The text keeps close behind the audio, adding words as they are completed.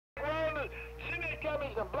me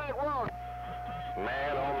some black water.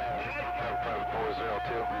 Man, oh man, I'm from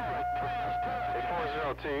 402. Hey,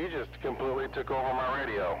 402, you just completely took over my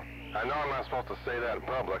radio. I know I'm not supposed to say that in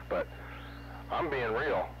public, but I'm being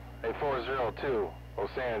real. Hey, 402,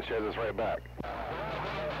 Sanchez is right back.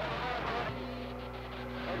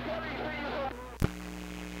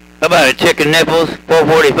 How about it, chicken nipples?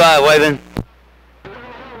 445 waving.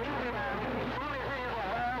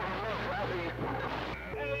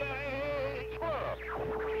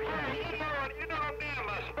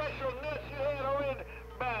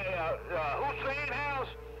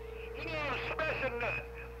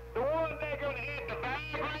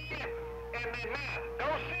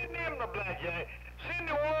 Blackjack. Send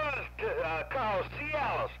the ones called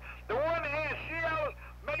Cialis. The one that has Cialis,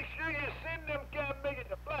 make sure you send them kind of big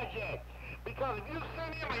as a blackjack. Because if you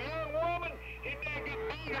send him a young woman, he can't get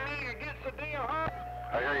big and gets the damn heart.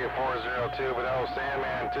 I hear you, 402, but that old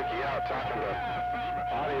Sandman took you out talking to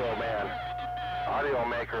audio man, audio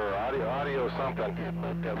maker, audio something.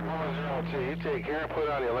 402, you take care and put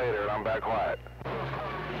it on you later, and I'm back quiet.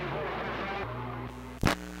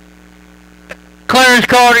 Clarence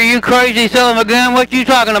Carter, you crazy son of a gun, what you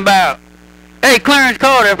talking about? Hey, Clarence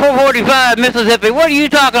Carter, 445 Mississippi, what are you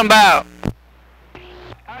talking about?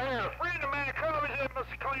 I heard a friend of mine call me, said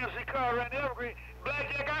Mr. Clarence Carter and Evergreen.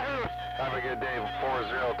 Blackjack, I heard. Have a good day,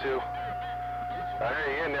 402. I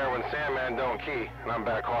hear you in there when Sandman don't key, and I'm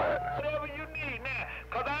back quiet. Whatever you need now,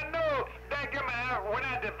 because I know that when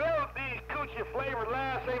I developed these coochie flavored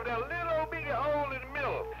lifesavers, that little bitty hole in the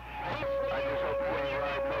middle. I just hope you ain't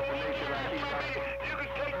right information I keep talking. You can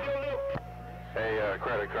take your little... Hey,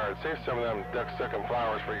 credit card, save some of them duck-sucking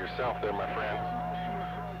flowers for yourself there, my friend.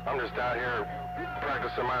 I'm just out here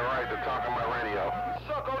practicing my right to talk on my radio.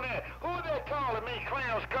 Suck on that. Who's that calling me,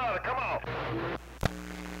 Clarence Carter? Come on.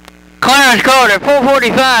 Clarence Carter,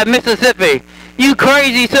 445 Mississippi. You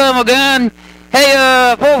crazy son of a gun. Hey,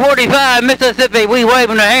 445 Mississippi, we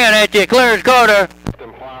waving a hand at you, Clarence Carter.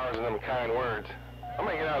 Them flowers and them kind words. I'm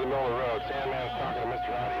gonna get out of the middle of the road. Sandman's talking to Mr.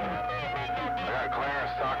 Audio. I got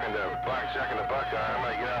Clarence talking to Blackjack and the Buckeye. I'm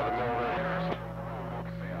gonna get out of the middle of the road.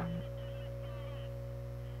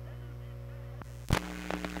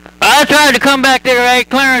 I tried to come back there, hey,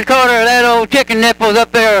 Clarence Carter, that old chicken nipples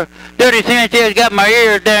up there. Dirty Sanchez got my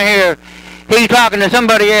ears down here. He's talking to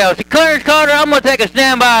somebody else. Clarence Carter, I'm going to take a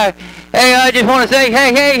standby. Hey, I just want to say,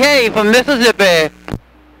 hey, from Mississippi.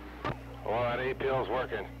 Well, that 8-pill's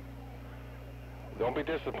working. Don't be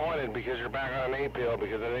disappointed because you're back on an 8-pill,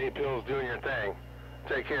 because that 8-pill's doing your thing.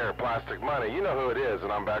 Take care, Plastic Money. You know who it is,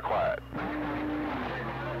 and I'm back quiet.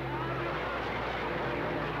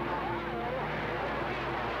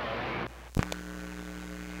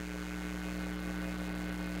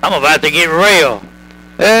 I'm about to get real.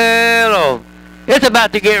 Hello. It's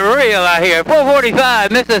about to get real out here.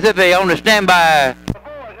 445 Mississippi on the standby.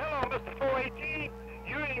 Hello, Mr. 418.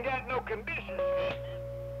 You ain't got no conditions.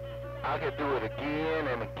 I could do it again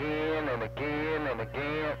and again and again and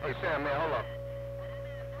again. Hey, Sam, man, hold on.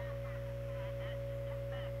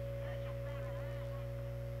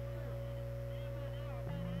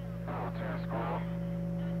 Oh, Terrence Squirrel.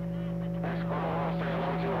 Hey, Squirrel, I want to say hello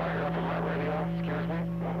to you while you're up on my radio. Excuse me?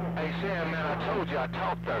 Hey, Sam, man, I told you I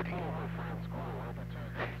talk 30.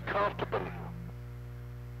 Comfortable.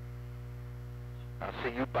 I'll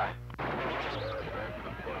see you, bye.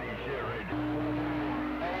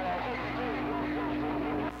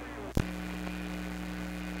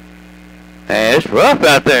 Hey, it's rough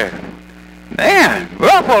out there. Man,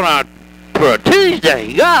 rough for a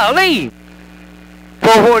Tuesday. Golly.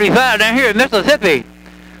 445 down here in Mississippi.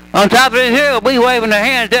 On top of this hill, we waving our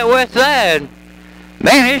hands that west side.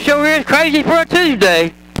 Man, it sure is crazy for a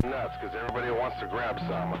Tuesday. Nuts, because everybody wants to grab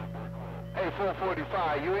some. Hey,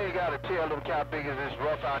 445, you ain't got to tell them how big is this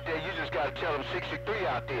rough out there. You just got to tell them 63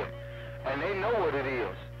 out there. And they know what it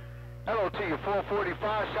is. Hello to you,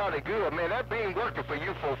 445, sounded good. Man, that beam working for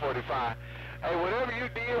you, 445. Hey, whatever you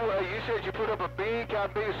did, you said you put up a beam, kind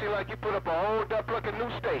of big, it seemed like you put up a whole duck like a new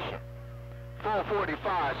station.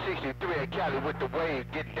 445, 63 at Cali with the wave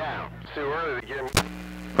getting down. Too early to get me.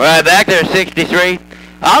 Right back there, 63.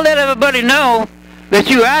 I'll let everybody know that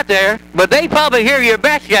you're out there, but they probably hear your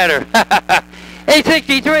backscatter. Hey,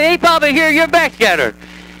 63, they probably hear your backscatter.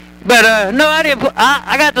 But, no, I didn't.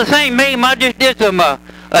 I got the same meme. I just did some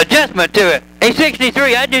adjustment to it. Hey,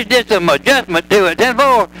 63, I just did some adjustment to it.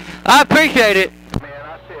 10-4. I appreciate it. Man,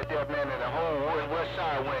 I said that, man, and the whole west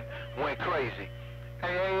side went crazy.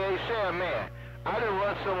 Hey, Sam, man, I didn't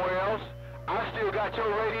run somewhere else. I still got your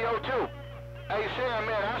radio, too. Hey, Sam,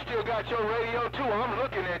 man, I still got your radio, too. I'm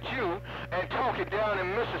looking at you and talking down in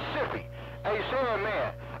Mississippi. Hey, Sam,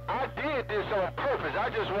 man, I did this on purpose. I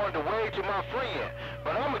just wanted to wave to my friend.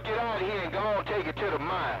 But I'm going to get out of here and go on and take it to the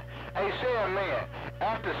mine. Hey, Sam, man,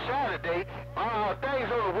 after Saturday,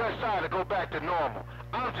 things on the west side will go back to normal.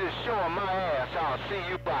 I'm just showing my ass. I'll see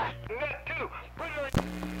you bye.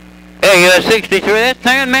 Hey, 63, that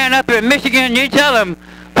same man up here in Michigan, you tell him,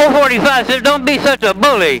 445 says, don't be such a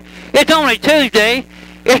bully. It's only Tuesday.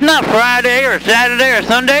 It's not Friday or Saturday or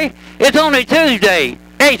Sunday. It's only Tuesday.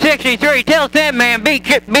 Hey, 63, tell that man, be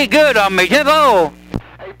good on me, Jimbo.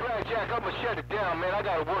 Hey, Blackjack, I'm going to shut it down, man. I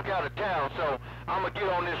got to work out of town, so I'm going to get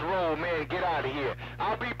on this road, man, and get out of here.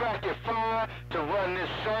 I'll be back at 5 to run this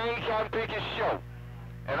same cotton picking show.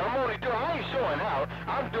 And I'm only doing, I ain't showing how.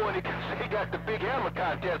 I'm doing it because they got the big hammer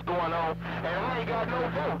contest going on, and I ain't got no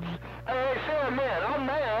votes. Hey, Sam, man, I'm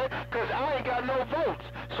mad because I ain't got no votes.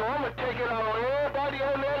 So I'm going to take it out on everybody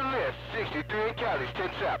on that list. 63 counties,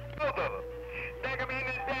 10 South.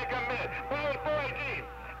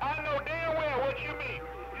 I know damn well what you mean.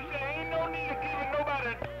 You say ain't no need of giving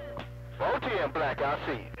nobody. Vote in, Black, I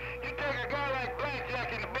see. You take a guy like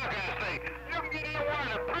Blackjack in the Buckeye State, you can get in one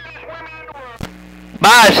of the prettiest women in the world.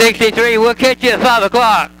 Bye, 63. We'll catch you at 5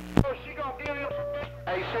 o'clock. She gonna give him.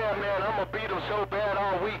 Hey, Sam, man, I'm going to beat them so bad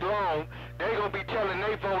all week long, they going to be telling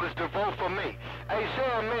their voters to vote for me. Hey,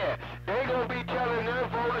 Sam, man, they going to be telling their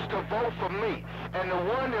voters to vote for me. And the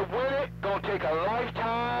one that win it going to take a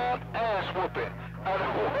lifetime ass whooping. And the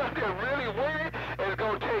one that really win it is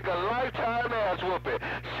going to take a lifetime ass whooping.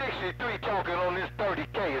 63 talking on this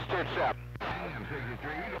 30K is 10 South.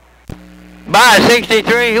 Bye,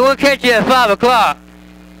 63. We'll catch you at 5 o'clock.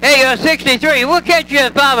 Hey, 63. We'll catch you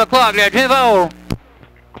at 5 o'clock there, Jimbo.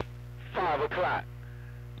 5 o'clock.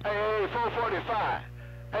 Hey, 445.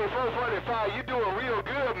 Hey, 445, you doing real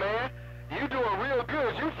good, man. You doing real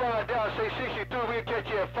good. You find out, say 63, we'll catch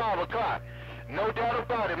you at 5 o'clock. No doubt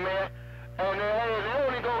about it, man. And they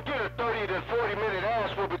only gonna get a 30 to 40-minute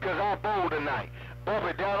ass whoop because I bowled tonight. Bump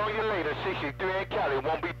it down on you later. 63 in Cali.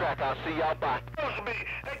 Won't be back. I'll see y'all. Bye.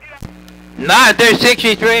 Not there,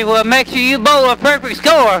 63. Well, make sure you bowl a perfect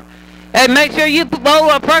score. And make sure you bowl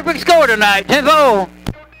a perfect score tonight, Jimbo.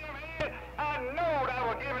 I know that I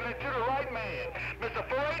was giving it to the right man. Mr.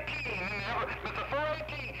 418, Mr.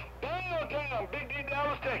 418, downtown, Big D,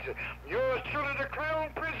 Dallas, Texas. Yours truly, the Crown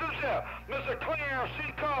Prince himself, Mr. Clarence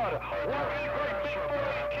C. Carter. Working great Big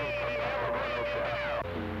 418. Have a great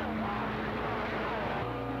day.